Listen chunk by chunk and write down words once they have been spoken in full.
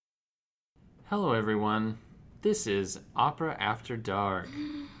Hello, everyone. This is Opera After Dark.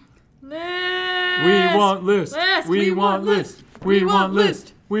 Liszt! We want Liszt! Liszt! We want Liszt! We want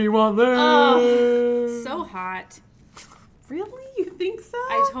Liszt! We want Liszt! Oh, so hot. Really? You think so?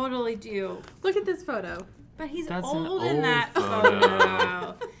 I totally do. Look at this photo. But he's That's an old in old that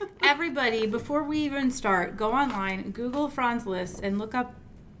photo. Everybody, before we even start, go online, Google Franz Liszt, and look up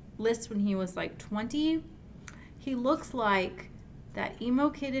Liszt when he was like 20. He looks like that emo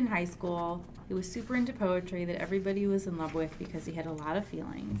kid in high school. He was super into poetry that everybody was in love with because he had a lot of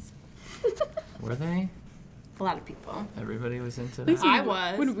feelings. Were they? A lot of people. Everybody was into At least that? I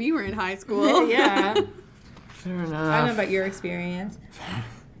was. When we were in high school. Yeah. Fair enough. I don't know about your experience.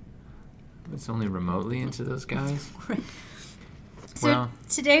 It's only remotely into those guys. So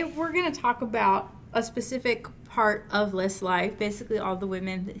today we're going to talk about a specific part of Liszt's life, basically all the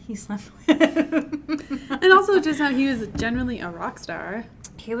women that he slept with. And also just how he was generally a rock star.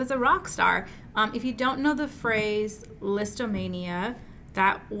 He was a rock star. If you don't know the phrase Lisztomania,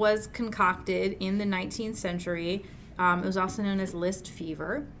 that was concocted in the 19th century. It was also known as Liszt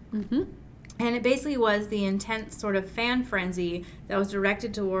fever. Mm-hmm. And it basically was the intense sort of fan frenzy that was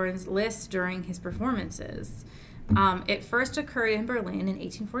directed towards Liszt during his performances. It first occurred in Berlin in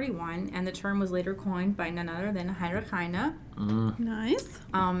 1841, and the term was later coined by none other than Heinrich Heine. Nice.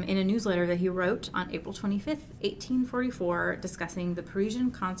 In a newsletter that he wrote on April 25th, 1844, discussing the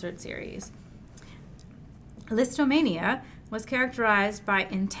Parisian concert series. Lisztomania was characterized by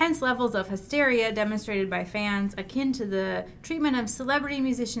intense levels of hysteria demonstrated by fans akin to the treatment of celebrity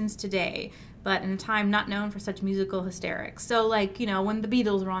musicians today, but in a time not known for such musical hysterics. So, like, you know, when the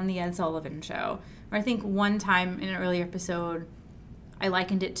Beatles were on the Ed Sullivan Show, or I think one time in an earlier episode, I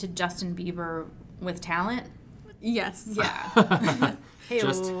likened it to Justin Bieber with talent. Yes. Yeah.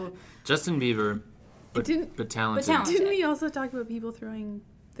 Justin Bieber, but talented. Didn't we also talk about people throwing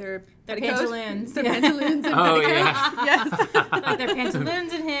their pantaloons? Their pantaloons and Oh, petticoats? yeah. Yes. Like their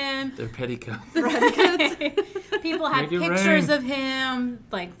pantaloons at him. Their petticoats. People had Make it pictures rain. of him,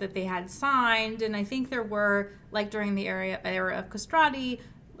 like, that they had signed, and I think there were, like, during the era of castrati,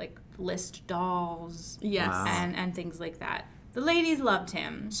 like, Liszt dolls. Yes. Wow. And things like that. The ladies loved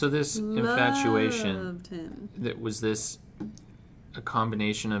him. So this infatuation, Loved him. was this a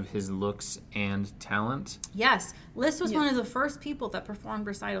combination of his looks and talent? Yes, Liszt was Yes. one of the first people that performed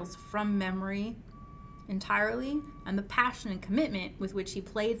recitals from memory entirely, and the passion and commitment with which he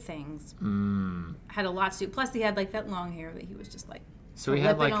played things had a lot to do. Plus, he had, like, that long hair that he was just, like, So he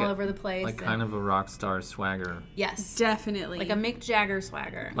had flipping like all over the place. like kind of a rock star swagger. Yes. Definitely. Like a Mick Jagger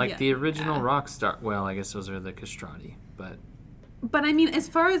swagger. Like Yeah. the original rock star. Well, I guess those are the castrati, but But I mean, as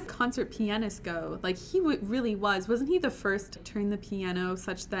far as concert pianists go, like he really was. Wasn't he the first to turn the piano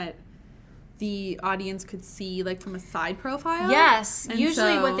such that the audience could see, like, from a side profile? Yes. And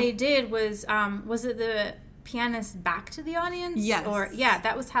Usually so- what they did was it the pianist back to the audience? Yes. Or, yeah,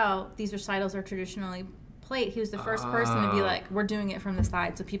 that was how these recitals are traditionally played. He was the first person to be like, we're doing it from the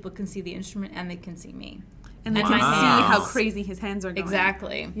side so people can see the instrument and they can see me. And they And can my see hands. how crazy his hands are going.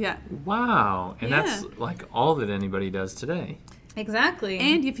 Exactly. Yeah. wow. And Yeah. that's like all that anybody does today. Exactly.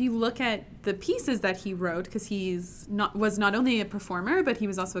 And if you look at the pieces that he wrote, because was not only a performer, but he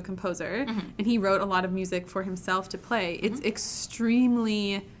was also a composer, and he wrote a lot of music for himself to play. It's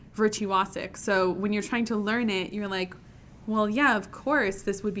extremely virtuosic. So when you're trying to learn it, you're like, well, yeah, of course,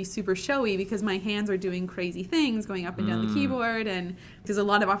 this would be super showy because my hands are doing crazy things, going up and down the keyboard, and there's a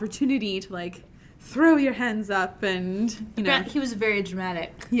lot of opportunity to, like, throw your hands up and, you know. he was a very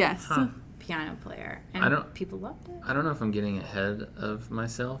dramatic Yes. Huh. piano player. And I don't- people loved it. I don't know if I'm getting ahead of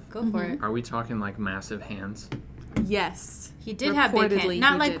myself. Go for it. Are we talking like massive hands? Yes. He did have big Reportedly, hands. he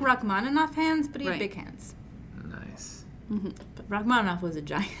Not like did. Rachmaninoff hands, but he had Right. big hands. Nice. But Rachmaninoff was a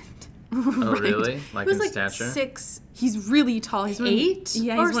giant. Oh, really? Like He was in like stature? 6'8". He's really tall. He's 8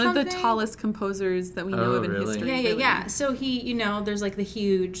 Yeah, or he's one of the something? tallest composers that we know Oh, of in really? history. Yeah. really. So he, you know, there's like the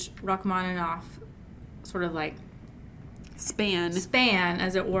huge Rachmaninoff sort of like span,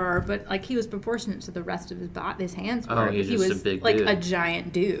 as it were, but like he was proportionate to the rest of his body. His hands were. Oh, he's he just was a big like dude. a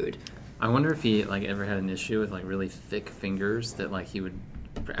giant dude. I wonder if he like ever had an issue with like really thick fingers that like he would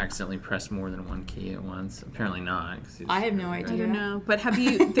accidentally press more than one key at once. Apparently not. 'Cause he's I have no really idea. I don't know. But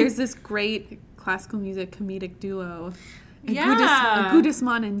there's this great classical music comedic duo. Yeah.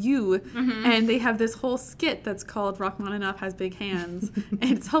 Gudisman and you. And they have this whole skit that's called Rachmaninoff Has Big Hands.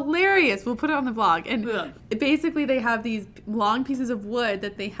 And it's hilarious. We'll put it on the blog. And Ugh. basically they have these long pieces of wood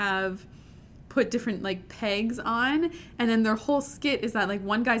that they have put different like pegs on, and then their whole skit is that like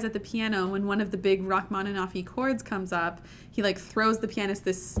one guy's at the piano, and when one of the big Rachmaninoff chords comes up, he like throws the pianist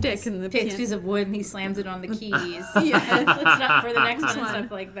this stick, and the takes a piece of wood and he slams it on the keys. Yeah, and flips it up for the next one and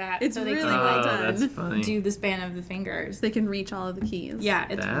stuff like that. It's so they really can, well like, done. do the span of the fingers. They can reach all of the keys. Yeah,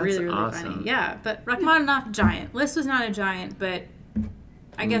 it's That's really, really awesome. funny. Yeah, but Rachmaninoff, giant. Liszt was not a giant, but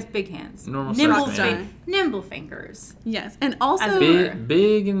I guess big hands. Normal nimble, size man. nimble fingers. Yes, and also As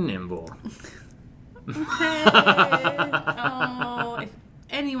Big and nimble. Okay. Oh, if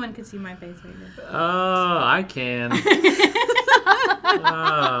anyone could see my face right now. Oh, I can.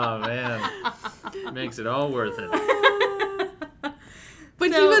 Oh, man. Makes it all worth it.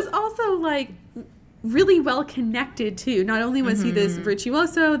 But he was also like really well connected too. Not only was he this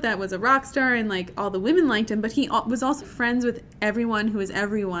virtuoso that was a rock star and like all the women liked him, but he was also friends with everyone who was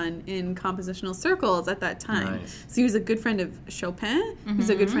everyone in compositional circles at that time. Nice. So he was a good friend of Chopin. He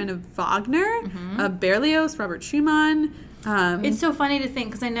was a good friend of Wagner, Berlioz, Robert Schumann. It's so funny to think,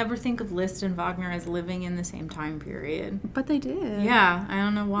 because I never think of Liszt and Wagner as living in the same time period. But they did. Yeah, I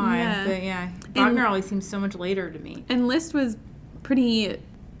don't know why, Yeah. but yeah. Wagner always seems so much later to me. And Liszt was pretty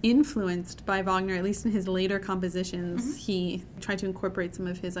influenced by Wagner, at least in his later compositions. He tried to incorporate some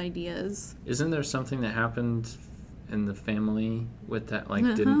of his ideas. Isn't there something that happened in the family with that? Like,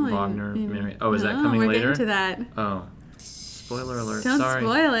 No, didn't in- Wagner in- marry? Oh, is that No, coming we're later? getting to that. Oh. Spoiler alert. Don't Sorry.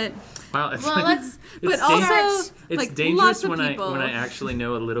 spoil it. Wow, it's Well, like, let's... But it's also, it's like, dangerous lots of when people. I actually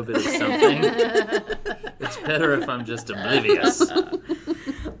know a little bit of something. It's better if I'm just oblivious.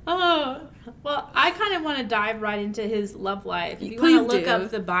 Oh, well, I kind of want to dive right into his love life. If you Please want to look do.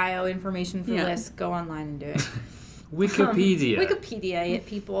 up the bio information for Yeah. Liszt, go online and do it. Wikipedia. Wikipedia it,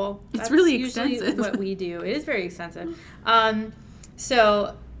 people. It's That's really usually extensive. what we do. It is very extensive.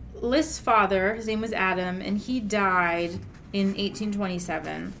 So Liszt's father, his name was Adam, and he died in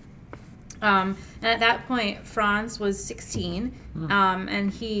 1827. And at that point, Franz was 16,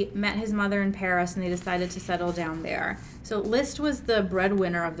 and he met his mother in Paris, and they decided to settle down there. So Liszt was the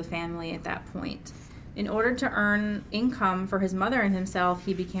breadwinner of the family at that point. In order to earn income for his mother and himself,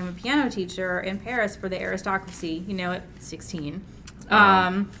 he became a piano teacher in Paris for the aristocracy, at 16.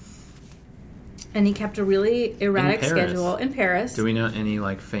 Wow. And he kept a really erratic Paris? schedule in Paris. Do we know any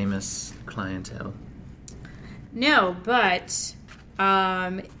like famous clientele? No, but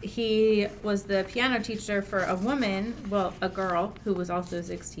he was the piano teacher for a woman, a girl who was also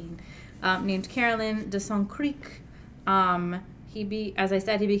 16, named Caroline de Saint-Cric. As I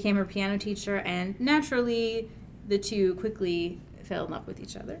said, he became her piano teacher, and naturally, the two quickly fell in love with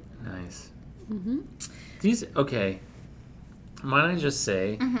each other. Nice. Mm-hmm. Okay. Might I just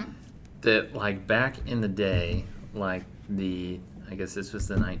say that, like, back in the day, like I guess this was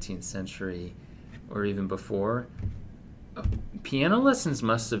the 19th century, or even before, piano lessons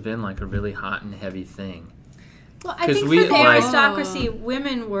must have been like a really hot and heavy thing. Well, I think for the aristocracy,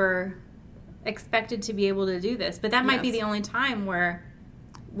 women were expected to be able to do this, but that might be the only time where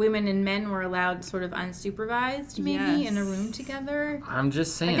women and men were allowed sort of unsupervised, maybe, in a room together. I'm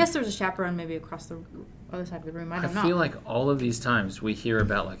just saying. I guess there was a chaperone maybe across the other side of the room. I don't know. I feel like all of these times we hear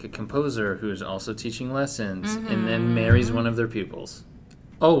about like a composer who's also teaching lessons and then marries one of their pupils.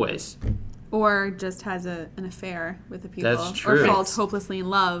 Always. Or just has an affair with the pupil. That's true. Or falls hopelessly in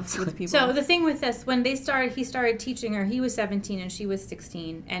love with the people. So the thing with this, when he started teaching her, he was 17 and she was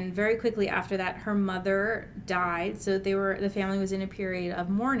 16. And very quickly after that, her mother died. So the family was in a period of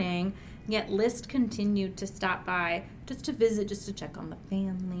mourning. Yet Liszt continued to stop by just to visit, just to check on the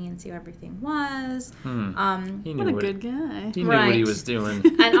family and see how everything was. What a good guy. He knew what he was doing.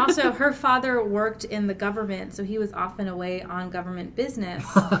 And also, her father worked in the government, so he was often away on government business.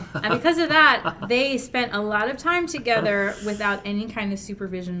 And because of that, they spent a lot of time together without any kind of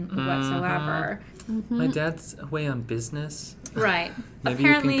supervision whatsoever. My dad's away on business. Right. Maybe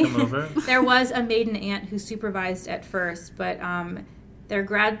Apparently, you can come over. There was a maiden aunt who supervised at first, but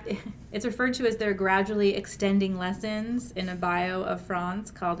it's referred to as they're gradually extending lessons in a bio of Franz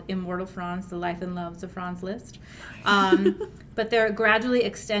called Immortal Franz, The Life and Loves of Franz Liszt. But their gradually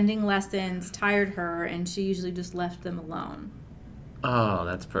extending lessons tired her, and she usually just left them alone. Oh,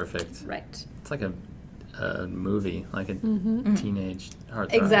 that's perfect. Right. It's like a movie, like a teenage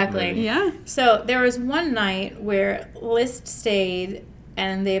heartthrob Exactly. movie. Yeah. So there was one night where Liszt stayed,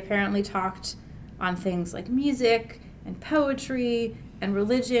 and they apparently talked on things like music and poetry and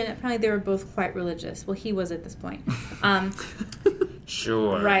religion. Apparently they were both quite religious. Well, he was at this point.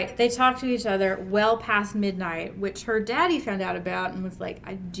 Sure. Right. They talked to each other well past midnight, which her daddy found out about and was like,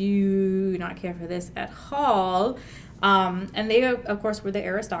 I do not care for this at all. And they, of course, were the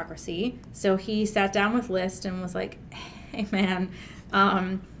aristocracy. So he sat down with Liszt and was like, hey, man,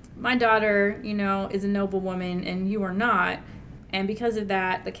 my daughter, is a noble woman and you are not. And because of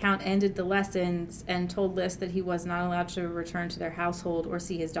that, the Count ended the lessons and told Liszt that he was not allowed to return to their household or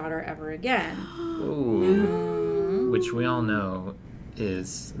see his daughter ever again. Ooh. Which we all know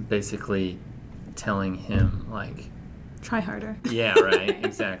is basically telling him, like... Try harder. Yeah, right,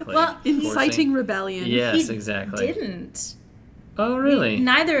 exactly. Well, inciting rebellion. Yes, he exactly. didn't. Oh, really?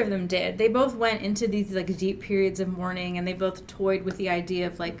 Neither of them did. They both went into these like deep periods of mourning, and they both toyed with the idea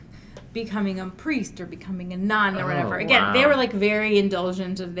of like becoming a priest or becoming a nun or whatever. Again, wow. they were like very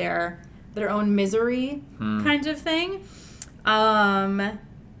indulgent of their own misery kind of thing. And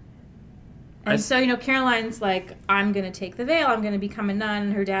so, Caroline's like, I'm going to take the veil. I'm going to become a nun.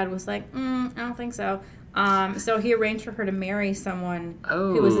 And her dad was like, I don't think so. So he arranged for her to marry someone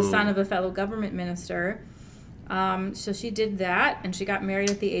who was the son of a fellow government minister. So she did that, and she got married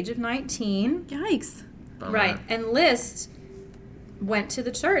at the age of 19. Yikes. Bummer. Right. And Liszt went to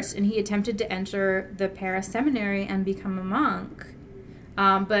the church, and he attempted to enter the Paris seminary and become a monk.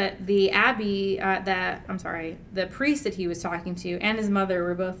 But the abbey, the priest that he was talking to and his mother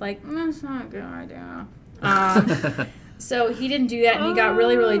were both like, that's not a good idea. So he didn't do that, and he got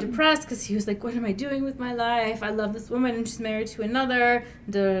really, really depressed because he was like, what am I doing with my life? I love this woman, and she's married to another.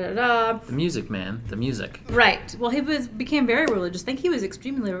 Da, da, da. The music, man. The music. Right. Well, he became very religious. I think he was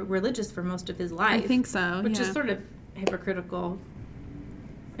extremely religious for most of his life. I think so, Which is sort of hypocritical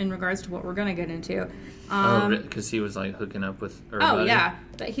in regards to what we're going to get into. Because he was like hooking up with everybody. Oh, yeah.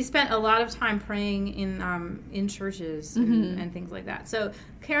 But he spent a lot of time praying in churches and things like that. So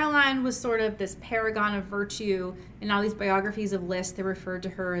Caroline was sort of this paragon of virtue. In all these biographies of Liszt, they referred to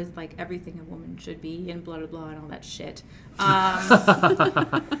her as like everything a woman should be and blah, blah, blah, and all that shit.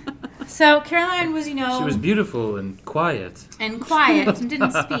 So Caroline was, She was beautiful and quiet. And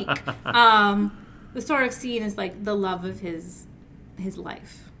didn't speak. Was sort of seen as like the love of his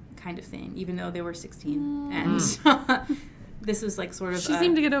life kind of thing, even though they were 16. And this was like sort of she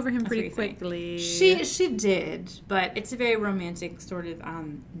seemed to get over him pretty quickly. She did, but it's a very romantic sort of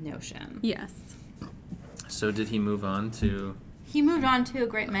notion. Yes. So did he move on to... He moved on to a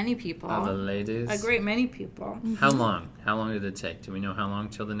great many people. Other ladies? A great many people. How long? How long did it take? Do we know how long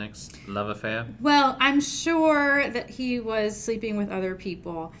till the next love affair? Well, I'm sure that he was sleeping with other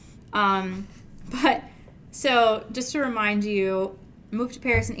people. But, so, just to remind you, moved to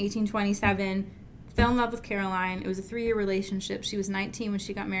Paris in 1827, fell in love with Caroline. It was a 3-year relationship. She was 19 when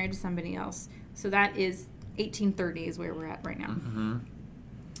she got married to somebody else. So that is 1830 is where we're at right now. Mm-hmm.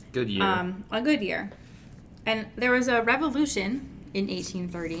 Good year. A good year. And there was a revolution in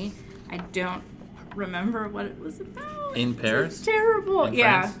 1830. I don't remember what it was about. In Paris? It's terrible. In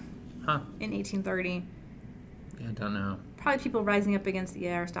yeah. France? Huh. In 1830. Yeah, I don't know. Probably people rising up against the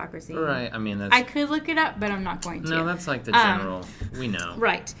aristocracy. Right, I mean, that's... I could look it up, but I'm not going to. No, that's like the general. We know.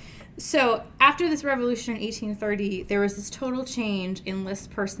 Right. So, after this revolution in 1830, there was this total change in Liszt's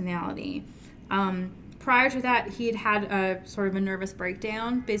personality. Prior to that, he had a sort of a nervous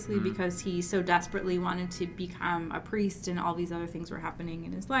breakdown, basically because he so desperately wanted to become a priest and all these other things were happening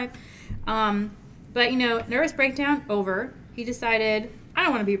in his life. But, nervous breakdown, over. He decided, I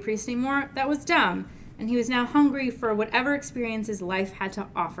don't want to be a priest anymore. That was dumb. And he was now hungry for whatever experiences life had to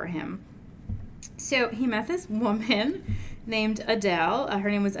offer him. So he met this woman named Adele. Her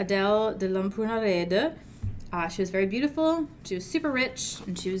name was Adele de Lampunarede. She was very beautiful. She was super rich,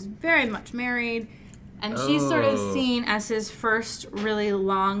 and she was very much married. And she's sort of seen as his first really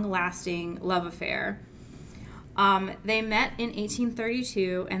long-lasting love affair. They met in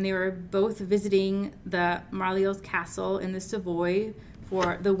 1832, and they were both visiting the Marlios Castle in the Savoy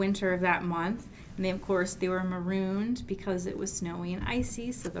for the winter of that month. And then, of course, they were marooned because it was snowy and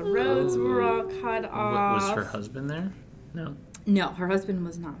icy, so the roads were all cut off. Was her husband there? No. No, her husband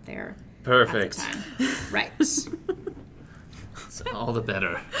was not there. Perfect. At the time. Right. It's all the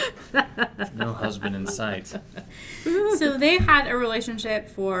better. No husband in sight. So they had a relationship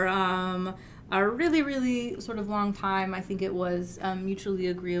for a really, really sort of long time. I think it was a mutually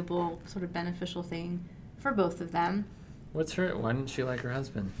agreeable, sort of beneficial thing for both of them. Why didn't she like her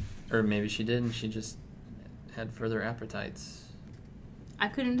husband? Or maybe she did and she just had further appetites. I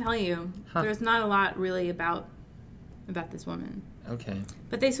couldn't tell you. Huh. There's not a lot really about this woman. Okay.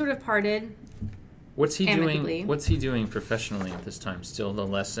 But they sort of parted. What's he amicably. doing? What's he doing professionally at this time? Still the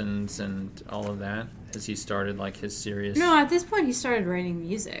lessons and all of that? Has he started like his serious? No, at this point he started writing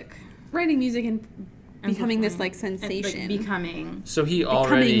music. Writing music and becoming this like And, sensation. becoming. So he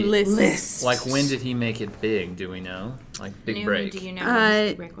already Liszt. like when did he make it big? Do we know? Like big Newman, break. do you know what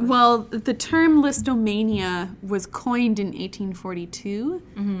his break was? Well, the term listomania was coined in 1842,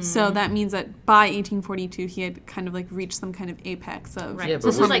 so that means that by 1842 he had kind of like reached some kind of apex of Right. Yeah, So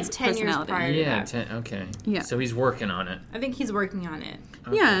this but was we're- like 10 years personality. prior to Yeah. that. Okay. Yeah. So he's working on it. I think he's working on it.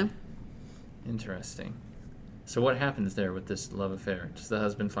 Okay. Yeah. Interesting. So what happens there with this love affair? Does the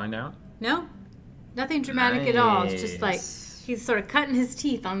husband find out? No, nothing dramatic at all. It's just like Nice. he's sort of cutting his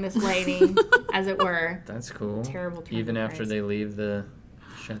teeth on this lady, as it were. That's cool. Terrible turn Even of after phrase. they leave the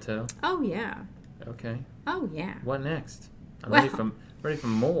chateau. Oh yeah. Okay. Oh yeah. What next? I'm Well- ready for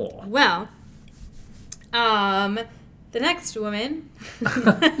more. Well, the next woman.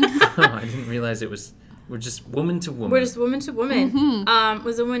 Oh, I didn't realize we're just woman to woman. We're just woman to woman.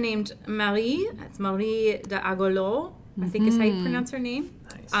 Was a woman named Marie. That's Marie de Agolot. I think is how you pronounce her name.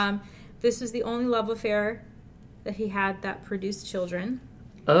 Nice. This was the only love affair that he had that produced children.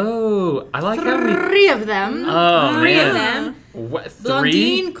 Oh, I like how we. Three of them. Oh, Three of man. them. What?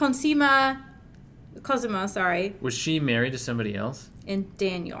 Three? Blondine, Cosima, sorry, Was she married to somebody else? and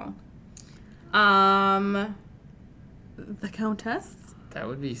Daniel. The Countess? That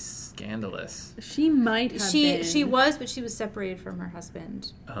would be scandalous. She might have been. She was, but she was separated from her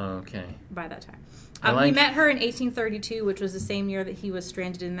husband Oh, okay. by that time. I He like- met her in 1832, which was the same year that he was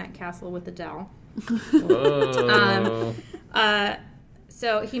stranded in that castle with Adele. Whoa.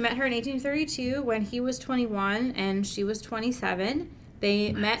 So he met her in 1832 when he was 21 and she was 27.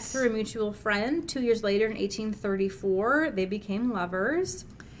 They met through a mutual friend. 2 years later, in 1834, they became lovers.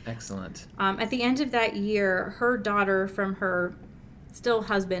 Excellent. At the end of that year, her daughter from her still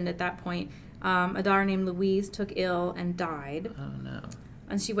husband at that point, a daughter named Louise, took ill and died. Oh, no.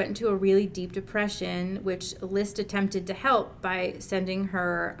 And she went into a really deep depression, which Liszt attempted to help by sending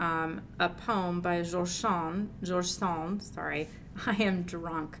her a poem by Georges Sand. Sorry, I am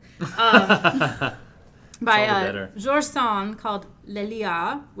drunk. By all the better. Georges Sand called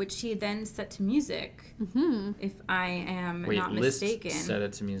Lélia, which she then set to music, if I am Wait, not Liszt mistaken. set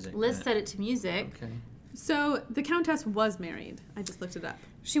it to music. Liszt set it to music. Okay. So the Countess was married. I just looked it up.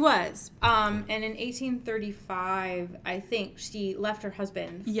 She was. And in 1835, I think, she left her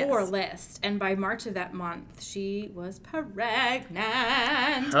husband for Liszt. And by March of that month, she was pregnant.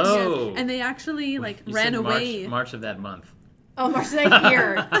 Oh. Yes. And they actually You ran said away. March of that month. Oh, March of that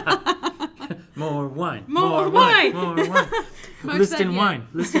year. More wine. More wine. More wine. March List that in year. wine.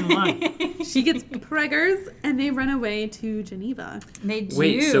 List in wine. She gets preggers, and they run away to Geneva. They do.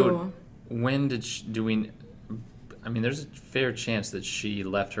 Wait, so when did I mean, there's a fair chance that she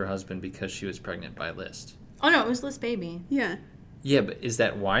left her husband because she was pregnant by Liszt. Oh, no, it was Liszt baby. Yeah. Yeah, but is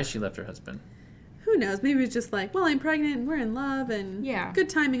that why she left her husband? Who knows? Maybe it's just like, well, I'm pregnant, and we're in love, and Yeah. good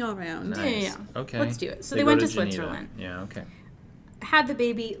timing all around. Nice. Yeah. Okay. Let's do it. So They they went go to Geneva. Switzerland. Yeah, okay. Had the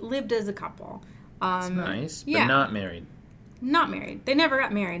baby, lived as a couple. That's nice, but yeah. not married. Not married. They never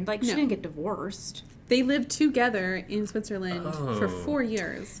got married. Like, she No. didn't get divorced. They lived together in Switzerland for Oh. 4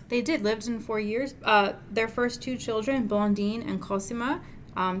 years. They did. Lived in 4 years. Their first two children, Blondine and Cosima,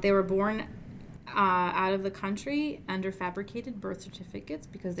 they were born out of the country under fabricated birth certificates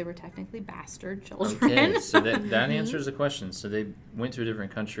because they were technically bastard children. Okay, so that answers the question. So they went to a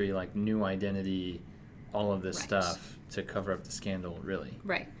different country, like new identity, all of this Right. stuff to cover up the scandal, really.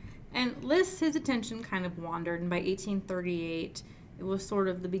 Right. And Liszt, his attention kind of wandered, and by 1838, it was sort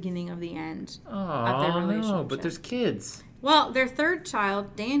of the beginning of the end of their Oh, relationship. no, but there's kids. Well, their third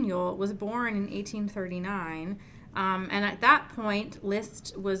child, Daniel, was born in 1839. And at that point,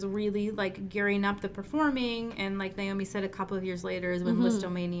 Liszt was really like gearing up the performing, and like Naomi said, a couple of years later is when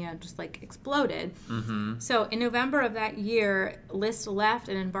Listomania just like exploded. Mm-hmm. So in November of that year, Liszt left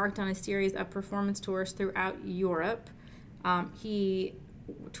and embarked on a series of performance tours throughout Europe. He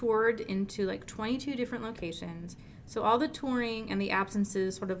toured into like 22 different locations. So all the touring and the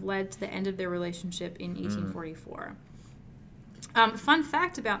absences sort of led to the end of their relationship in 1844. Fun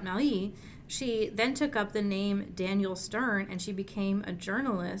fact about Marie, she then took up the name Daniel Stern, and she became a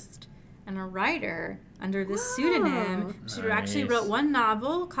journalist and a writer under this pseudonym. She actually Nice. wrote one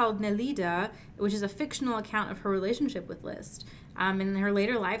novel called Nelida, which is a fictional account of her relationship with Liszt. In her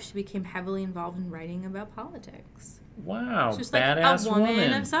later life, she became heavily involved in writing about politics. Wow, She was like badass a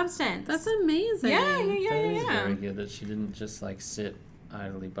woman of substance. That's amazing. Yeah. That is very good that she didn't just like sit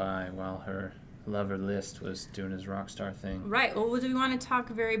idly by while her lover Liszt was doing his rock star thing. Right. Well, do we want to talk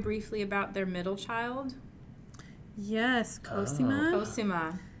very briefly about their middle child, Yes, Cosima.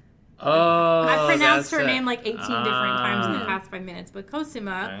 Cosima? Oh, I pronounced that's her it. name like 18 different times in the Ah. past 5 minutes, but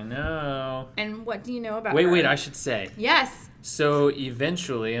Cosima. I know. And what do you know about Wait, her? I should say. Yes. So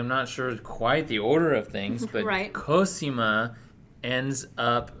eventually, I'm not sure quite the order of things, but Right. Cosima ends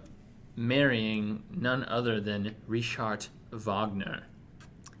up marrying none other than Richard Wagner.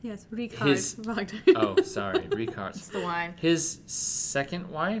 Yes, Richard His- Wagner. Oh, sorry, Richard. That's the one. His second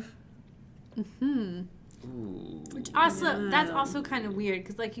wife? Mm-hmm. Ooh. Which also, that's also kind of weird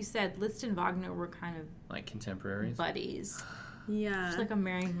because, like you said, Liszt and Wagner were kind of Like contemporaries? buddies. Yeah. It's like I'm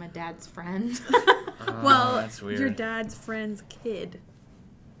marrying my dad's friend. Oh, Well, that's weird. your dad's friend's kid,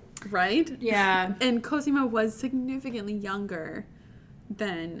 right? Yeah. And Cosima was significantly younger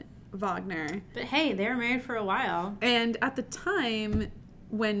than Wagner. But hey, they were married for a while. And at the time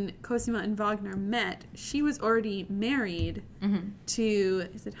when Cosima and Wagner met, she was already married to,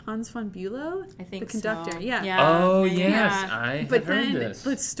 is it Hans von Bülow? I think the conductor. so. Yeah. Oh, maybe, yes. yeah. I But had heard then this.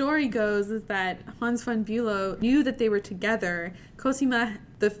 the story goes is that Hans von Bülow knew that they were together. Cosima,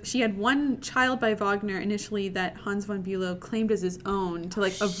 she had one child by Wagner initially that Hans von Bülow claimed as his own to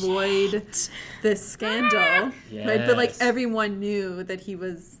like avoid this scandal. Right? But like Yes. everyone knew that he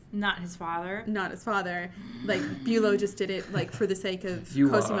was Not his father. not his father. Like Bülow just did it like for the sake of You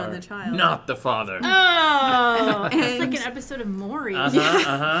Cosima are and the child. not the father. Oh, it's like And- an episode of Maury.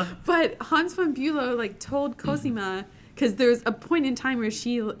 But Hans von Bülow like told Cosima because there's a point in time where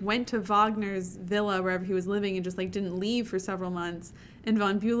she went to Wagner's villa wherever he was living and just like didn't leave for several months. And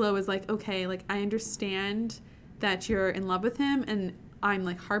von Bülow was like, okay, like I understand that you're in love with him and I'm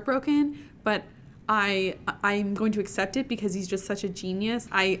like heartbroken, but I'm going to accept it because he's just such a genius.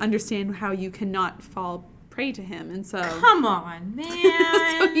 I understand how you cannot fall prey to him, and so Come on,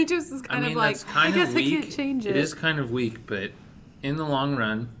 man. so he just is kind I mean, of like, that's kind I guess of I weak. can't change it. It is kind of weak, but in the long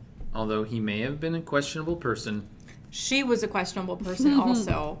run, although he may have been a questionable person, She was a questionable person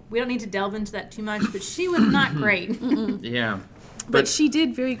also. We don't need to delve into that too much, but she was not great. yeah. But she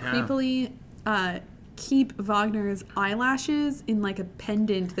did very Yeah. creepily keep Wagner's eyelashes in like a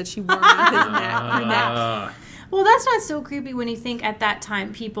pendant that she wore around his neck. Her neck. Well, that's not so creepy when you think at that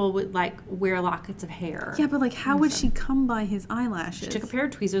time people would like wear lockets of hair. Yeah, but like, how would she come by his eyelashes? She took a pair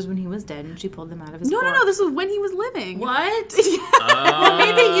of tweezers when he was dead and she pulled them out of his No. fork. This was when he was living. What? Oh.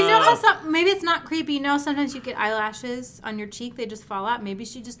 Maybe you know how maybe it's not creepy. You know, sometimes you get eyelashes on your cheek; they just fall out. Maybe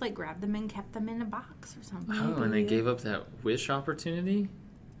she just like grabbed them and kept them in a box or something. Oh, and they gave up that wish opportunity?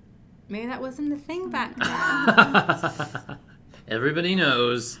 Maybe that wasn't a thing back then. Everybody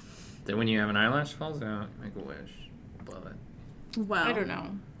knows that when you have an eyelash falls out, make a wish. Blow it. Well, I don't know.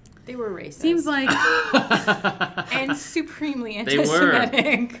 They were racist. Seems like and supremely They were.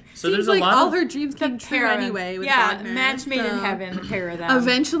 anti-Semitic. So seems there's like a lot all of... her dreams came true pair of them. anyway. With Yeah, Wagner, match made in so- heaven, the pair of them.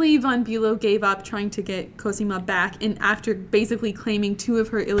 Eventually, von Bülow gave up trying to get Cosima back, and after basically claiming 2 of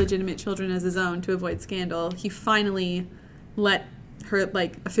her illegitimate children as his own to avoid scandal, he finally let her,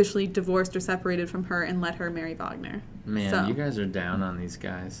 like, officially divorced or separated from her and let her marry Wagner. Man, So- you guys are down on these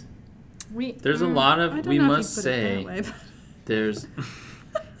guys. We, There's a lot I of... don't We know if must you put it say... that way, but- There's...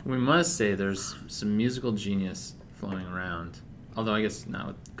 we must say there's some musical genius flowing around. Although I guess not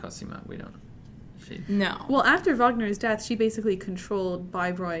with Cosima. We don't... She... no. Well, after Wagner's death, she basically controlled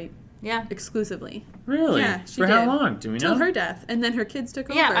Bayreuth Yeah. exclusively. Really? Yeah, she For how did. long? Do we know? Till her death, and then her kids took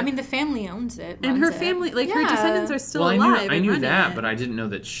over. Yeah, I mean, the family owns it. and her runs it. family, like her Yeah. descendants, are still well, alive. I and knew running that, it. but I didn't know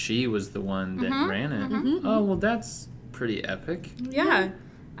that she was the one that ran it. Oh, well, that's pretty epic. Yeah.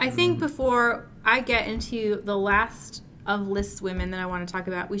 I think before I get into the last of Liszt's women that I want to talk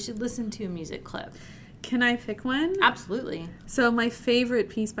about, we should listen to a music clip. Can I pick one? Absolutely. So my favorite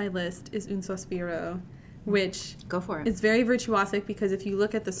piece by Liszt is Un Sospiro, which Go for it. is very virtuosic because if you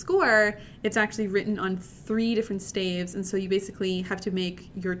look at the score, it's actually written on 3 different staves, and so you basically have to make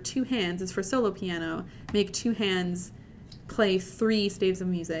your 2 hands, it's for solo piano, make 2 hands play 3 staves of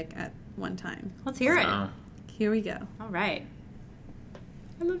music at one time. Let's hear it. So, Here we go. All right.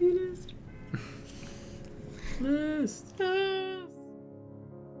 I love you, Liszt. Liszt.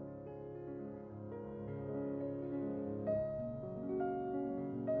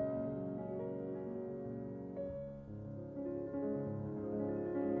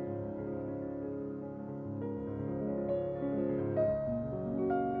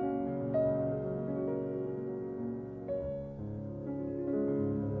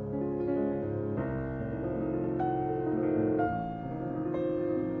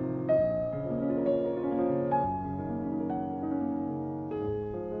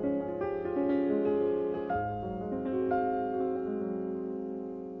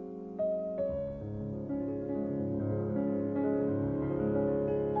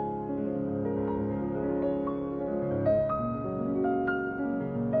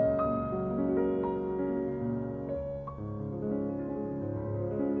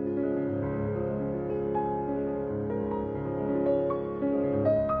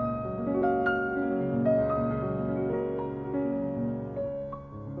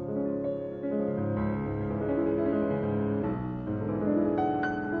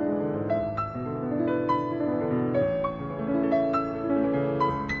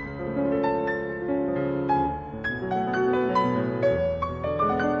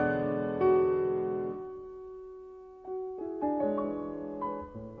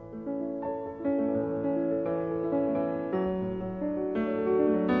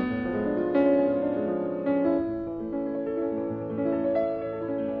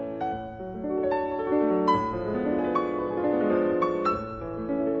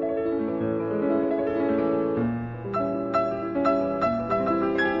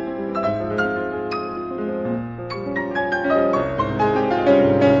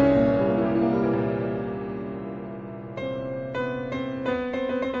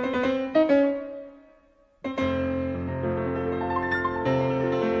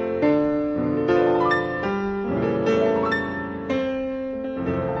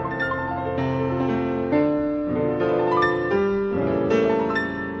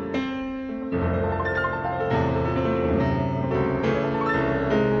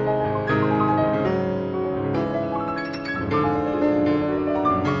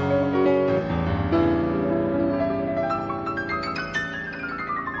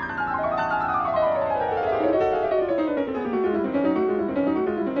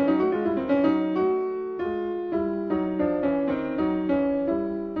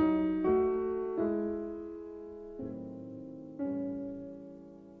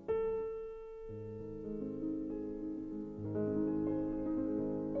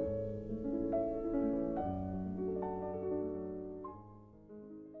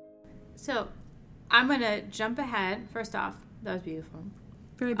 So I'm going to jump ahead. First off, that was beautiful.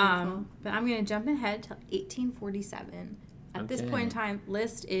 Very beautiful. But I'm going to jump ahead to 1847. At this point in time,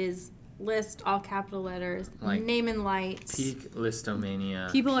 Liszt is Liszt, all capital letters, like name and lights. Peak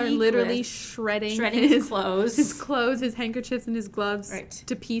Listomania. People are Peak literally Liszt. shredding his clothes. His clothes, his handkerchiefs, and his gloves Right.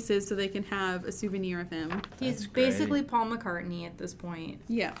 to pieces so they can have a souvenir of him. He's basically Paul McCartney at this point.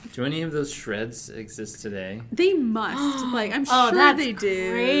 Yeah. Do any of those shreds exist today? They must. Like, I'm Oh, sure that's they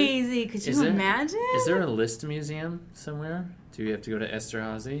do. crazy. Could you imagine? Is there a Liszt museum somewhere? Do you have to go to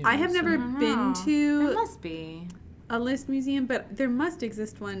Esterhazy? I have never been There to must be. a Liszt museum, but there must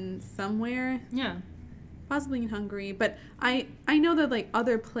exist one somewhere. Yeah. Possibly in Hungary. But I know that, like,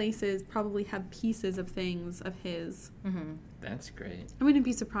 other places probably have pieces of things of his. Mm-hmm. That's great. I wouldn't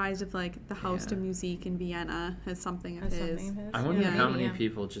be surprised if, like, the Haus Yeah. der Musik in Vienna has something of his. I wonder how many Yeah.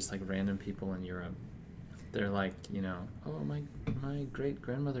 people, just like random people in Europe, they're like, oh, my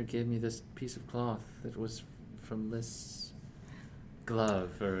great-grandmother gave me this piece of cloth that was from Liszt's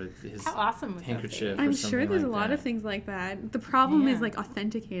glove or his How awesome would handkerchief. that I'm or sure something there's like a lot that. of things like that. The problem is, Yeah. like,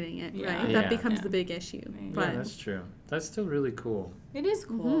 authenticating it, Yeah. right? Yeah. That becomes Yeah. the big issue. Right. But Yeah, that's true. That's still really cool. It is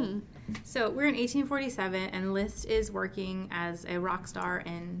cool. Mhm. So we're in 1847, and Liszt is working as a rock star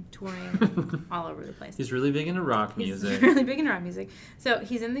and touring all over the place. He's really big into rock He's music. really big into rock music. So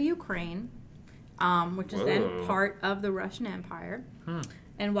he's in the Ukraine, which is then Whoa. part of the Russian Empire. Hmm.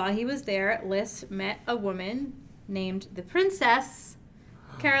 And while he was there, Liszt met a woman named the Princess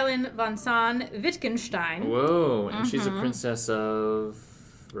Caroline von Wittgenstein. Whoa, and she's a Mhm. princess of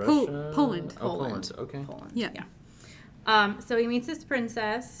Russia? Poland. Oh, Poland. Okay. Poland. Yeah. So he meets this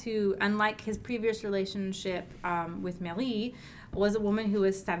princess who, unlike his previous relationship with Marie, was a woman who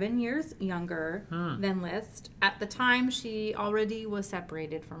was 7 years younger than Liszt. At the time, she already was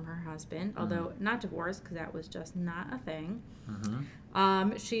separated from her husband, although not divorced, because that was just not a thing.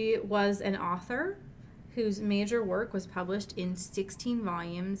 She was an author whose major work was published in 16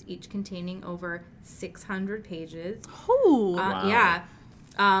 volumes, each containing over 600 pages. Oh, Wow. Yeah.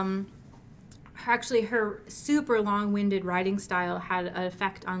 Actually, her super long-winded writing style had an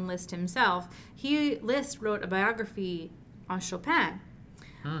effect on Liszt himself. Liszt wrote a biography on Chopin.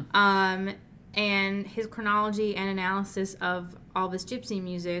 And his chronology and analysis of all this gypsy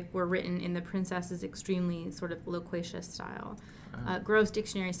music were written in the princess's extremely sort of loquacious style. Gross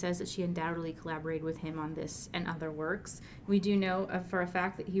Dictionary says that she undoubtedly collaborated with him on this and other works. We do know for a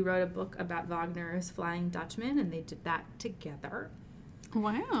fact that he wrote a book about Wagner's Flying Dutchman, and they did that together.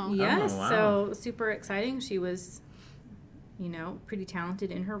 wow. Yes, Oh, wow. so super exciting. She was, pretty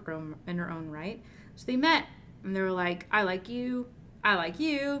talented in her own right. So they met, and they were like, I like you,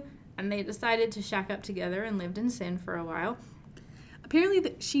 and they decided to shack up together and lived in sin for a while.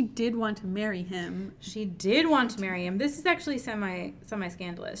 Apparently, she did want to marry him. She did want to marry him. This is actually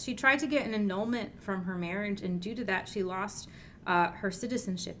semi-scandalous. She tried to get an annulment from her marriage, and due to that, she lost her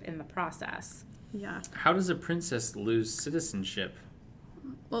citizenship in the process. Yeah. How does a princess lose citizenship?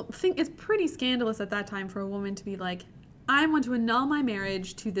 Well, I think it's pretty scandalous at that time for a woman to be like, I want to annul my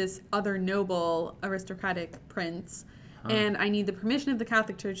marriage to this other noble aristocratic prince, and I need the permission of the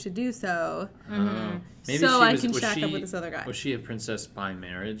Catholic Church to do so. Maybe So she I was- can was shack she- up with this other guy. Was she a princess by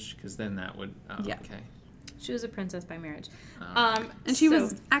marriage? Because then that would... Oh, Yeah. Okay. She was a princess by marriage. And she so-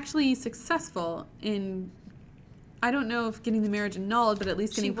 was actually successful in, I don't know if getting the marriage annulled, but at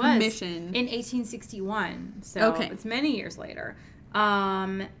least getting permission. In 1861, so Okay. it's many years later.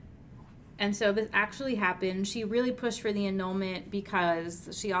 And so this actually happened. She really pushed for the annulment because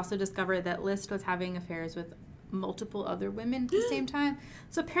she also discovered that Liszt was having affairs with multiple other women at the same time.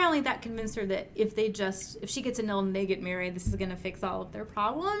 So apparently that convinced her that if she gets annulled and they get married, this is going to fix all of their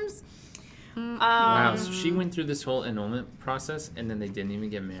problems. Wow, so she went through this whole annulment process and then they didn't even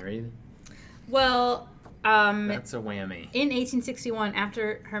get married? Well, That's a whammy. in 1861,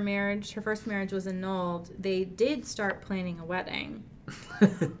 after her first marriage was annulled, they did start planning a wedding.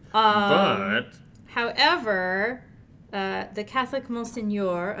 But... However, the Catholic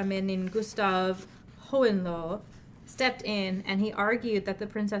Monsignor, a man named Gustav Hohenlohe, stepped in and he argued that the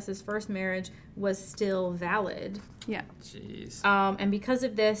princess's first marriage was still valid. Yeah. Jeez. And because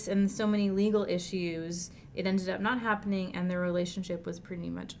of this and so many legal issues, it ended up not happening and their relationship was pretty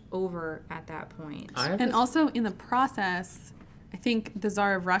much over at that point. And also in the process, I think the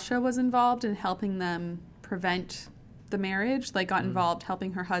Tsar of Russia was involved in helping them prevent the marriage, like got involved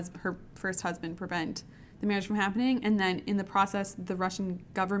helping her first husband prevent the marriage from happening. And then in the process, the Russian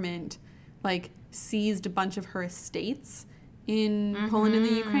government seized a bunch of her estates in Poland and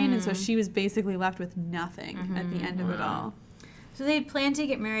the Ukraine. And so she was basically left with nothing at the end of it all. So they had planned to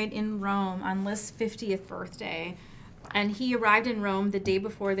get married in Rome on Liszt's 50th birthday. And he arrived in Rome the day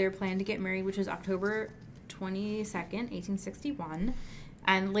before they were planning to get married, which was October 22nd, 1861.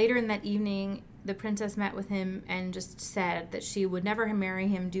 And later in that evening, the princess met with him and just said that she would never marry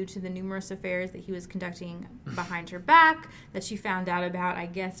him due to the numerous affairs that he was conducting behind her back, that she found out about, I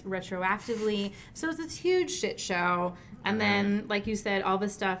guess, retroactively. So it's this huge shit show. And then, like you said, all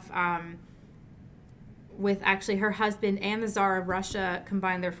this stuff with actually her husband and the Tsar of Russia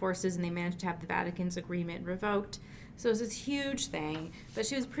combined their forces, and they managed to have the Vatican's agreement revoked. So it was this huge thing. But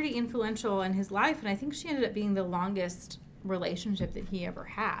she was pretty influential in his life, and I think she ended up being the longest relationship that he ever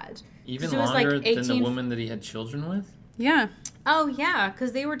had. Even longer than the woman that he had children with? Yeah. Oh, yeah,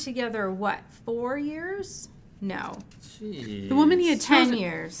 because they were together, 4 years? No. Jeez. The woman he had 10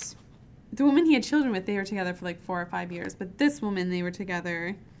 years. The woman he had children with, they were together for 4 or 5 years. But this woman, they were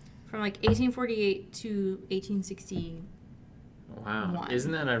together from 1848 to 1860. Wow.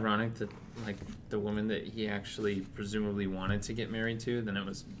 Isn't that ironic that the woman that he actually presumably wanted to get married to, then it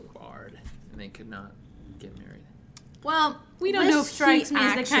was barred and they could not get married? Well, we don't know if strikes he me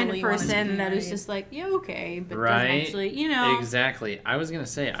as the kind of actually wanted to person be that is married. just like, yeah, okay, but Right? doesn't actually, Exactly. I was going to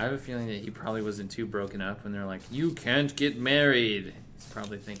say, I have a feeling that he probably wasn't too broken up when they're like, you can't get married. He's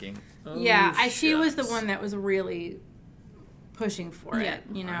probably thinking, oh, yeah, she was the shucks. one that was really pushing for Yeah. it,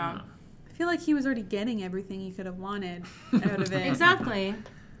 you know. Wow. I feel like he was already getting everything he could have wanted out of it. Exactly.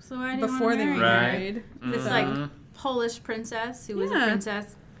 So why do you Before want they to were marry married. this Mhm. Polish princess who was a Yeah.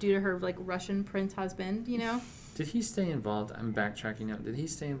 princess due to her Russian prince husband, Did he stay involved? I'm backtracking now. Did he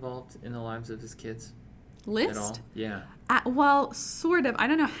stay involved in the lives of his kids at all? Liszt? Yeah. Well, sort of. I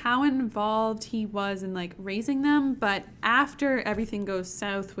don't know how involved he was in raising them, but after everything goes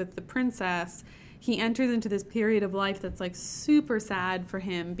south with the princess, he enters into this period of life that's super sad for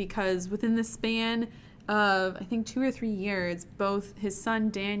him, because within the span of I think 2 or 3 years, both his son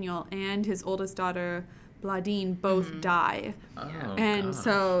Daniel and his oldest daughter Bladine both die. Oh, And gosh.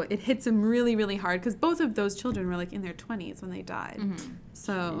 so it hits him really, really hard, because both of those children were in their 20s when they died.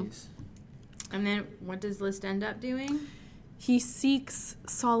 So Jeez. And then what does Liszt end up doing? he seeks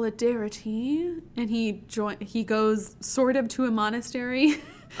solidarity, and he goes sort of to a monastery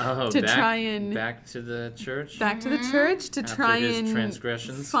Oh, to back, try and back to the church? back to the church to After try his and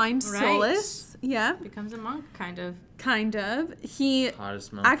transgressions? find Right. solace. Yeah, Becomes a monk, kind of. kind of. He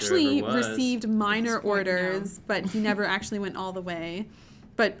Hottest monk there actually ever was. received minor At this point, orders, but he never actually went all the way.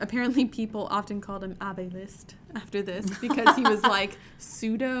 But apparently people often called him Abbe Liszt after this, because he was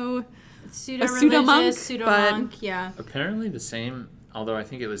pseudo-monk, Pseudo-religious, pseudo-monk, yeah. Apparently the same, although I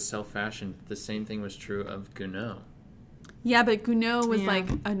think it was self-fashioned, the same thing was true of Gounod. Yeah, but Gounod was Yeah.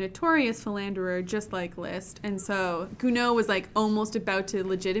 a notorious philanderer, just like Liszt. And so Gounod was almost about to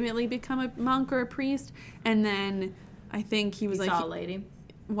legitimately become a monk or a priest. And then I think he was He saw a lady.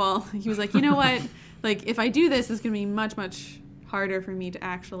 well, he was you know what? If I do this, it's going to be much, much harder for me to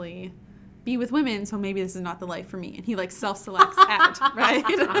actually be with women. So maybe this is not the life for me. And he self-selects out, right?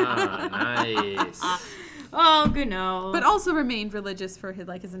 Ah, nice. Oh, Gounod. But also remained religious for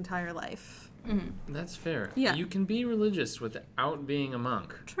his entire life. That's fair. Yeah. You can be religious without being a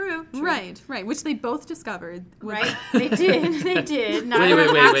monk. True. Right, which they both discovered. Right? They did. Neither Wait,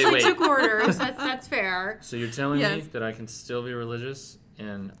 of them wait, actually wait. took orders. That's fair. So you're telling me Yes. that I can still be religious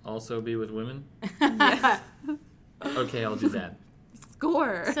and also be with women? Yes. Okay, I'll do that.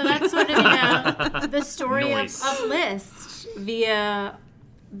 Score. So that's sort of the story Nice. of Liszt via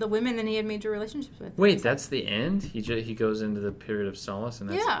the women that he had major relationships with. Wait, that's the end? He goes into the period of solace, and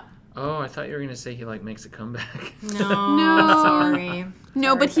that's... Yeah. Oh, I thought you were going to say he makes a comeback. No. No. Sorry.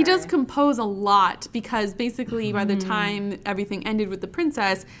 No, but he does Sorry. compose a lot, because basically by the time everything ended with the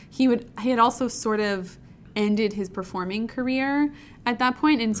princess, he had also sort of ended his performing career at that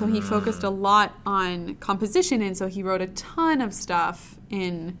point, and so he focused a lot on composition, and so he wrote a ton of stuff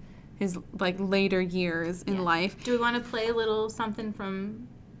in his later years in life. Do we want to play a little something from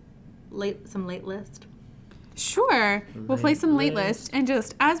some late Liszt? Sure. We'll play some late Liszt. Liszt. And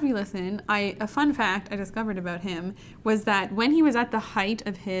just as we listen, a fun fact I discovered about him was that when he was at the height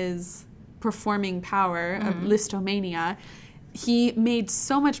of his performing power, of Listomania, he made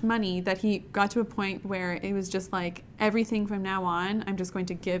so much money that he got to a point where it was just everything from now on, I'm just going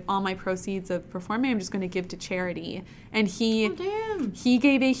to give all my proceeds of performing, I'm just going to give to charity. And he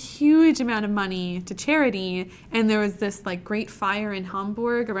gave a huge amount of money to charity, and there was this great fire in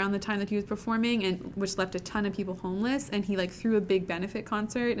Hamburg around the time that he was performing, and which left a ton of people homeless, and he threw a big benefit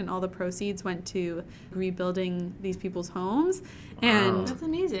concert, and all the proceeds went to rebuilding these people's homes. And That's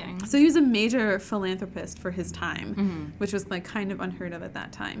amazing. so he was a major philanthropist for his time, which was kind of unheard of at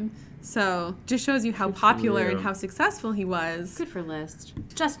that time. So just shows you how Good for popular you. and how successful successful he was. Good for Liszt.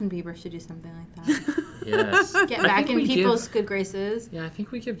 Justin Bieber should do something like that. Yes. Get back in people's good graces. Yeah, I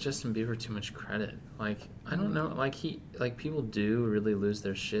think we give Justin Bieber too much credit. Like, I don't know, people do really lose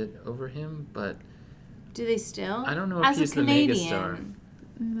their shit over him, but do they still? I don't know if As he's a the Canadian. megastar.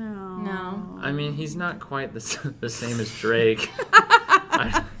 No. I mean, he's not quite the same as Drake.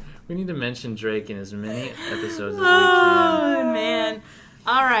 We need to mention Drake in as many episodes as we can. Oh, man.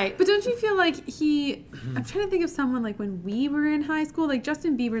 All right. But don't you feel like I'm trying to think of someone like when we were in high school, like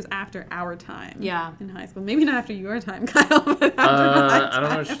Justin Bieber's after our time. Yeah. In high school. Maybe not after your time, Kyle, but after my time. I don't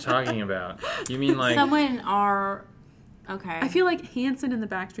know what you're talking about. You mean like... Someone in our... Okay. I feel like Hanson and the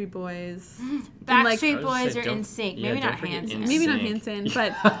Backstreet Boys. Backstreet Boys are in sync. Yeah, Maybe not don't forget Hanson. Maybe not Hanson,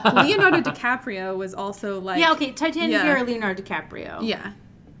 but Leonardo DiCaprio was also like... Yeah, okay. Titanic era Leonardo DiCaprio. Yeah.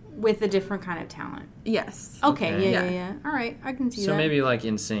 With a different kind of talent. Yes. Okay, yeah. All right, I can see that. So maybe like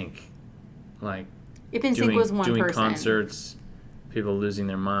in sync. Like... If in sync was one doing person. concerts, people losing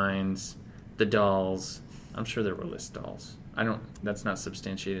their minds, the dolls. I'm sure there were Liszt dolls. That's not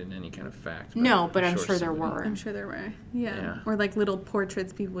substantiated in any kind of fact. No, but I'm sure there somebody- were. I'm sure there were. Yeah. Or like little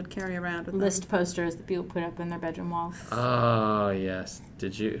portraits people would carry around with Liszt posters that people put up in their bedroom walls. Oh, yes.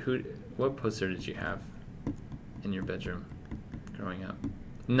 What poster did you have in your bedroom growing up?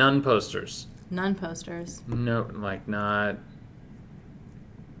 None posters. None posters. No, like not...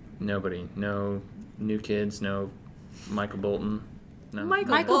 Nobody. No New Kids, no Michael Bolton. No.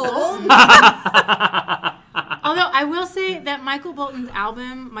 Michael Bolton? Although I will say that Michael Bolton's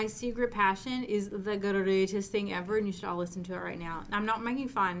album, My Secret Passion, is the greatest thing ever, and you should all listen to it right now. I'm not making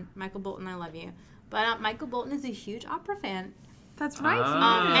fun. Michael Bolton, I love you. But Michael Bolton is a huge opera fan. That's right.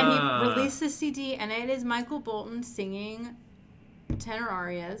 And he released a CD, and it is Michael Bolton singing tenor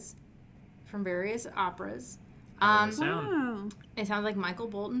arias from various operas. Wow. It sounds like Michael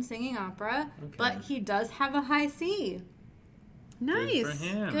Bolton singing opera, but he does have a high C. Nice. Good for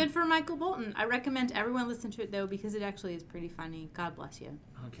him. Good for Michael Bolton. I recommend everyone listen to it, though, because it actually is pretty funny. God bless you.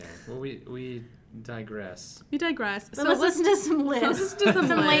 Okay. Well, we digress. We digress. But let's listen to some Liszt. Let's listen to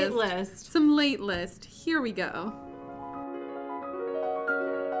some late Liszt. Some late Liszt. Here we go.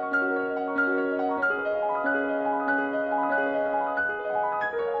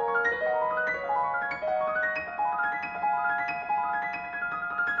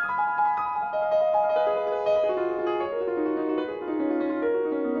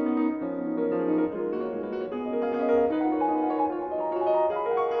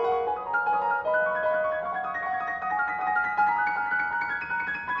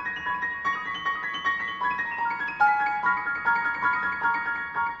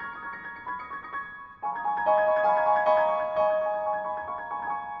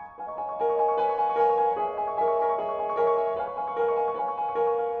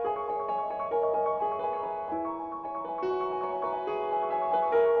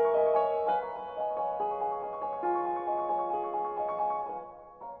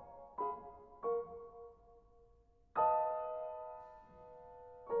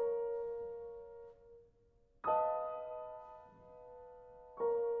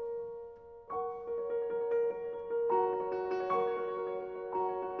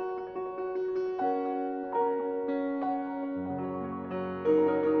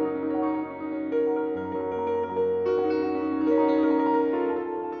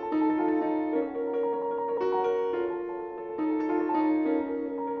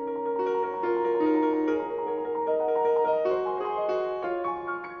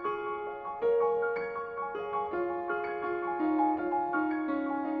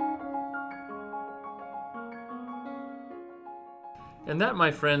 And that,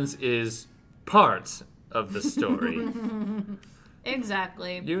 my friends, is part of the story.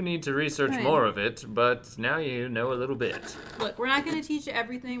 Exactly. You need to research more of it, but now you know a little bit. Look, we're not going to teach you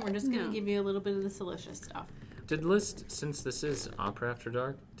everything. We're just going to give you a little bit of the delicious stuff. Did Liszt, since this is Opera After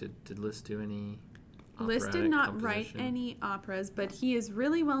Dark, did Liszt do any Liszt did not write any operas, but he is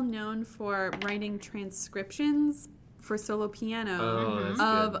really well known for writing transcriptions for solo piano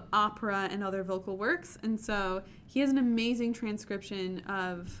of opera and other vocal works. And so he has an amazing transcription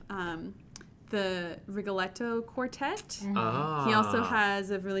of the Rigoletto Quartet. He also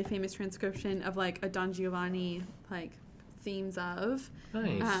has a really famous transcription of like a Don Giovanni like themes of.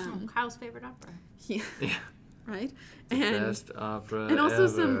 Nice. Kyle's favorite opera. Yeah. Right? Best opera and also ever.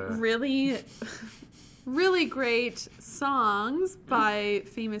 some really really great songs by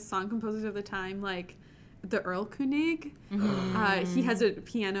famous song composers of the time like the Erlkönig. He has a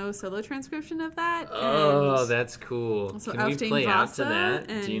piano solo transcription of that. Oh, and that's cool. so Can we Auf dem play out to Wasser, that?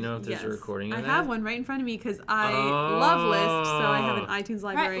 and Do you know if there's yes, a recording of I that? have one right in front of me because I love Liszt, so I have an iTunes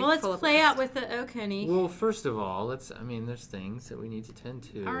library. Right, well, full let's of play Liszt. out with the Erlkönig. Well, first of all, there's things that we need to tend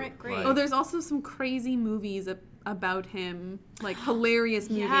to. All right, great. Oh, there's also some crazy movies about him, like hilarious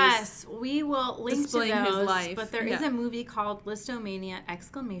movies. Yes, we will link to displaying his those. life. But there is Yeah. a movie called Listomania!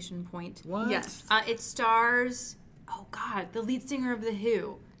 What? Yes. It stars, the lead singer of The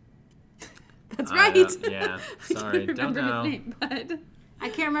Who. That's right. Yeah, I sorry, can't don't remember know. his name, but I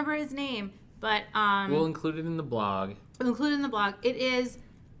can't remember his name, but We'll include it in the blog. we'll include it in the blog. It is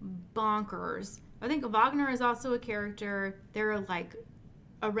bonkers. I think Wagner is also a character. There are like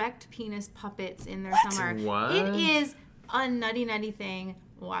erect penis puppets in there somewhere. What? It is a nutty thing.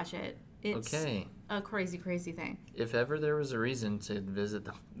 Watch it. It's Okay. a crazy thing. If ever there was a reason to visit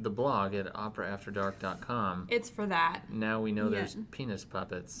the blog at operaafterdark.com, It's for that. now we know Yeah. there's penis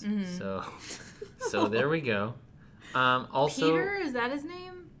puppets. Mm-hmm. So there we go. Also, Peter, is that his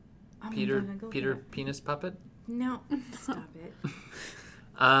name? I'm Peter gonna go for Peter it. Penis Puppet. No, stop it.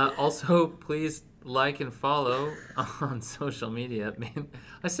 Also, please like and follow on social media. Man,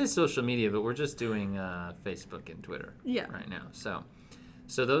 I say social media, but we're just doing Facebook and Twitter right now. So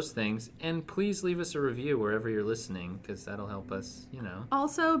those things. And please leave us a review wherever you're listening, because that'll help us,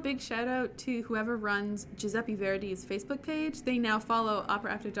 Also, big shout out to whoever runs Giuseppe Verdi's Facebook page. They now follow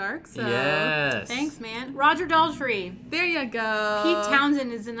Opera After Dark. So Yes. Thanks, man. Roger Daltrey. there you go. Pete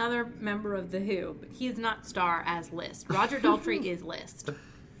Townsend is another member of The Who, but he is not star as Liszt. Roger Daltrey is Liszt.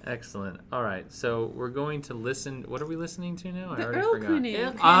 Excellent. All right. So we're going to listen. What are we listening to now? The I already forgot.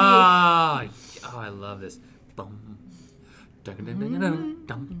 Erlkönig. Ah, oh, I love this. Bum.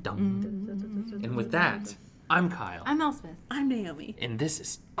 Dum-dum-dum-dum-dum. And with that, I'm Kyle. I'm Elspeth. I'm Naomi. And this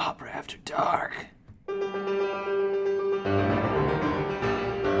is Opera After Dark.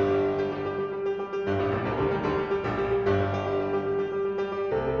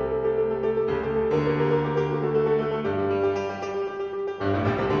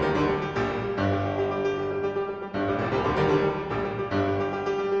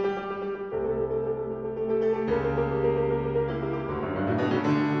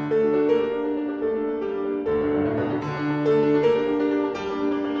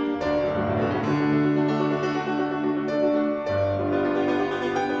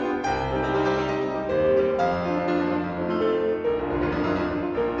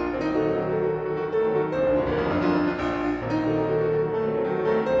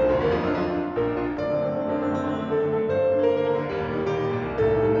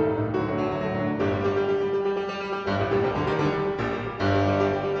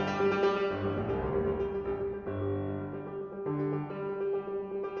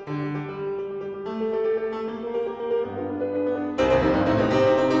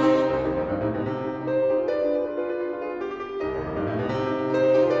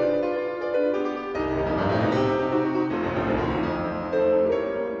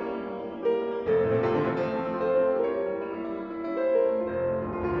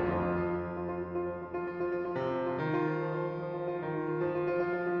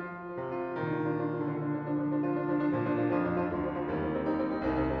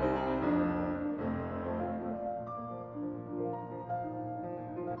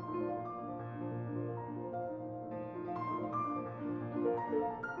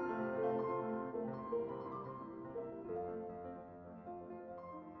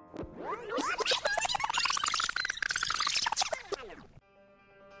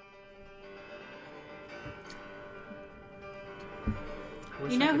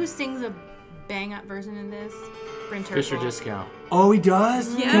 You know who sings a bang-up version of this? Bryn Fisher Terkel. Discow. Oh, he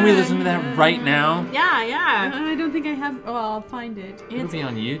does? Yeah, Can we listen to that right now? Yeah. I don't think I have. Oh, I'll find it. It'll be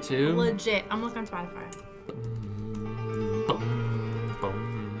on YouTube. Legit. I'm looking on Spotify. Boom,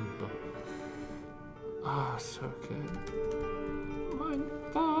 boom, boom. Oh, so good.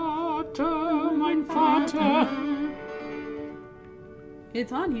 Mein Vater.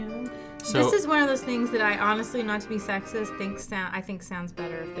 It's on you. So, This is one of those things that I honestly, not to be sexist, I think sounds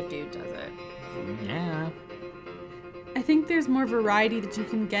better if a dude does it. yeah. I think there's more variety that you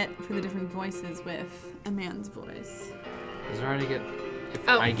can get for the different voices with a man's voice. Is there already get if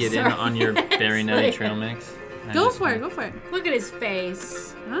Oh, I get sorry. in on your Berry Nutty Sorry. Trail mix? Go for it. Look at his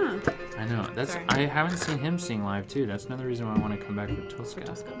face. Ah. I know. That's Sorry. I haven't seen him sing live too. That's another reason why I want to come back for Tosca.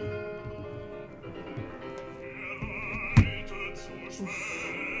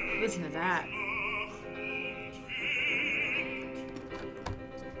 Listen to that.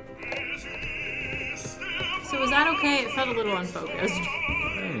 So was that okay? It felt a little unfocused.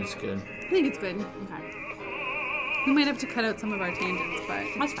 I think it's good. I think it's good. Okay. We might have to cut out some of our tangents, but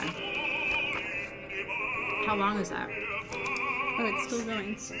That's fine. How long is that? oh, it's still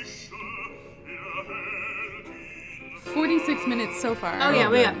going. 46 minutes so far. Oh yeah,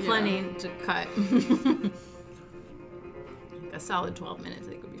 we got Yeah. plenty to cut. A solid 12 minutes,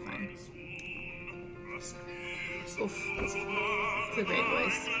 I think would be fine. Oof. It's a great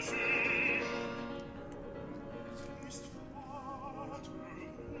voice.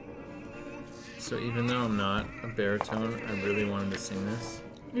 So even though I'm not a baritone, I really wanted to sing this.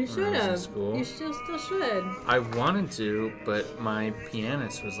 You when I should was in have. school. You still should. I wanted to, but my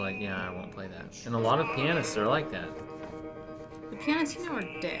pianist was like, yeah, I won't play that. And a lot of pianists are like that. The pianists, you know,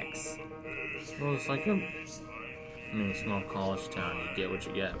 are dicks. Well, it's like a small college town. You get what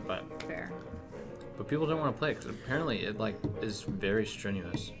you get, but Fair. people don't want to play it because apparently it like is very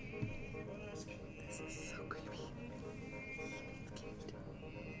strenuous. This is so creepy.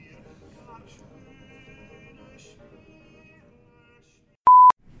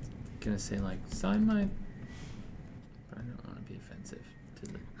 Gonna say like sign my, but I don't want to be offensive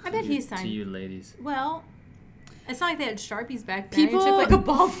to the. I bet he to signed- you ladies. Well, it's not like they had Sharpies back then. People- He took like a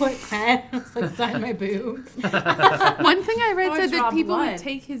ballpoint pen. It's like, sign my boobs. One thing I read Or said that draw people blood. would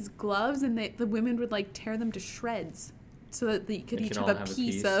take his gloves and the women would like tear them to shreds so that they could They each could have all a have a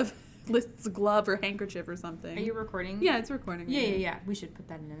piece piece. of Liszt's glove or handkerchief or something. Are you recording? Yeah, it's recording. Yeah, right yeah, now. yeah. We should put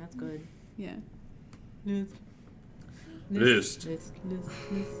that in. That's good. Yeah. Liszt. Liszt.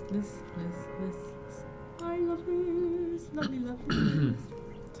 I love Liszt. Lovely, lovely.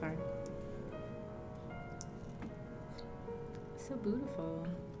 Sorry. So beautiful.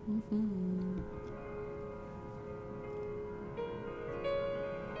 Mm-hmm.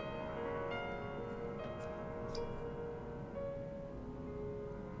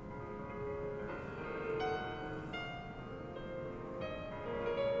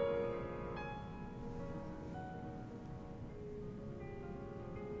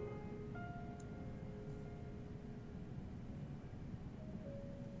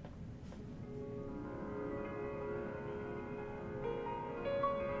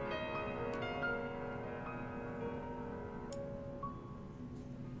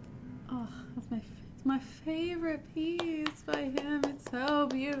 Oh, it's my favorite piece by him. It's so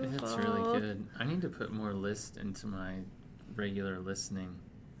beautiful. It's really good. I need to put more Liszt into my regular listening.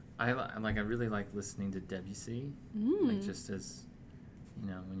 I really like listening to Debussy, like just as when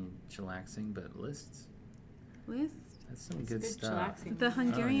you're chillaxing. But Liszt, Liszt. that's some good stuff. chillaxing. The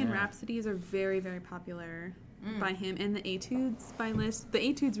Hungarian yeah. Rhapsodies are very, very popular by him, and the Etudes by Liszt. The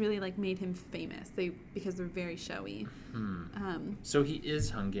Etudes really made him famous. Because they're very showy. So he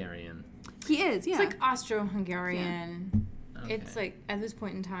is Hungarian. He is, yeah. It's like Austro-Hungarian. Okay. It's like, at this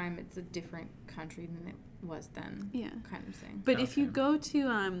point in time, it's a different country than it was then. Yeah. Kind of thing. But if you Okay. go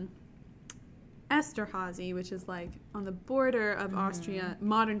to Esterházy, which is like on the border of Austria,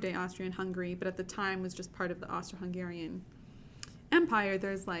 modern day Austria and Hungary, but at the time was just part of the Austro-Hungarian Empire,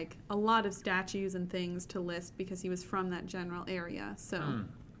 there's like a lot of statues and things to Liszt because he was from that general area. So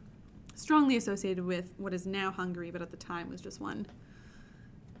strongly associated with what is now Hungary, but at the time was just one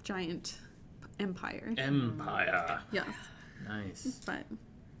giant empire. Empire. Yes. Nice. But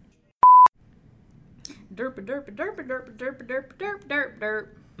Derp, derp, derp, derp, derp, derp, derp, derp, derp.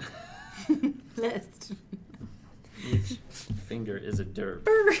 Liszt. Each finger is a derp.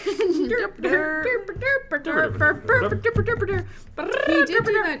 Derp, derp, derp, derp, derp, derp, derp, derp, derp, derp. he did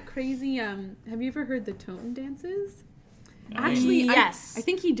do that crazy, have you ever heard the Totem dances? Actually, Yes. I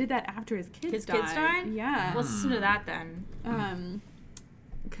think he did that after his kids His died. kids died? Yeah. Let's listen to that then.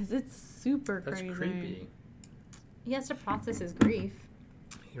 Because it's super That's crazy. creepy. He has to process his grief.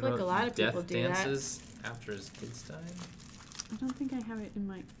 He Like a wrote lot of people death do that. dances after his kids died. I don't think I have it in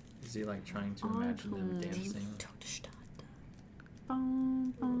my. Is he like trying to imagine them Art dancing?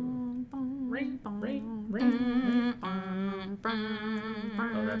 Bum, bum, bum, Ring, bum, ring, bum,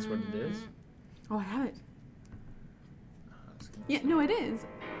 bum. Oh, that's what it is? Oh, I have it. Oh, I was gonna Yeah, say- no, it is.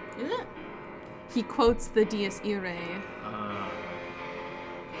 Is it? He quotes the Dies Irae.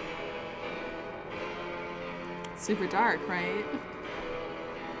 Super dark, right?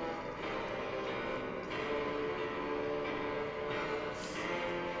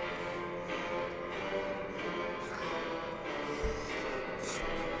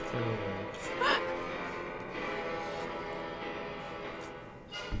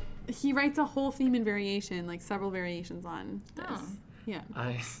 He writes a whole theme and variation, like several variations on this. Oh. Yeah.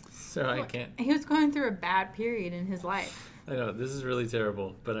 I can't. He was going through a bad period in his life. I know this is really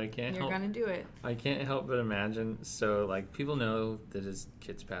terrible, but I can't You're help. gonna do it. I can't help but imagine. So like people know that his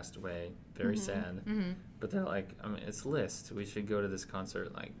kids passed away, very sad. But they're like, I mean, it's Liszt. We should go to this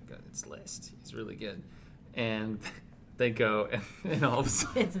concert. Like it's Liszt. He's really good. and they go, and all of a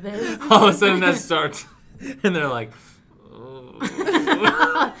sudden, It's this. all of a sudden that starts, and they're like,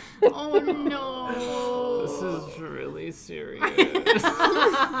 oh, Oh no. this is really serious.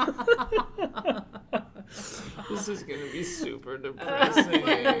 This is going to be super depressing.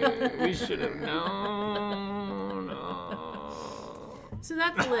 We should have known. Oh. So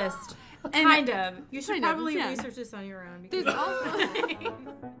that's Liszt. And Kind of. You should kind of, probably yeah. research this on your own. Because There's also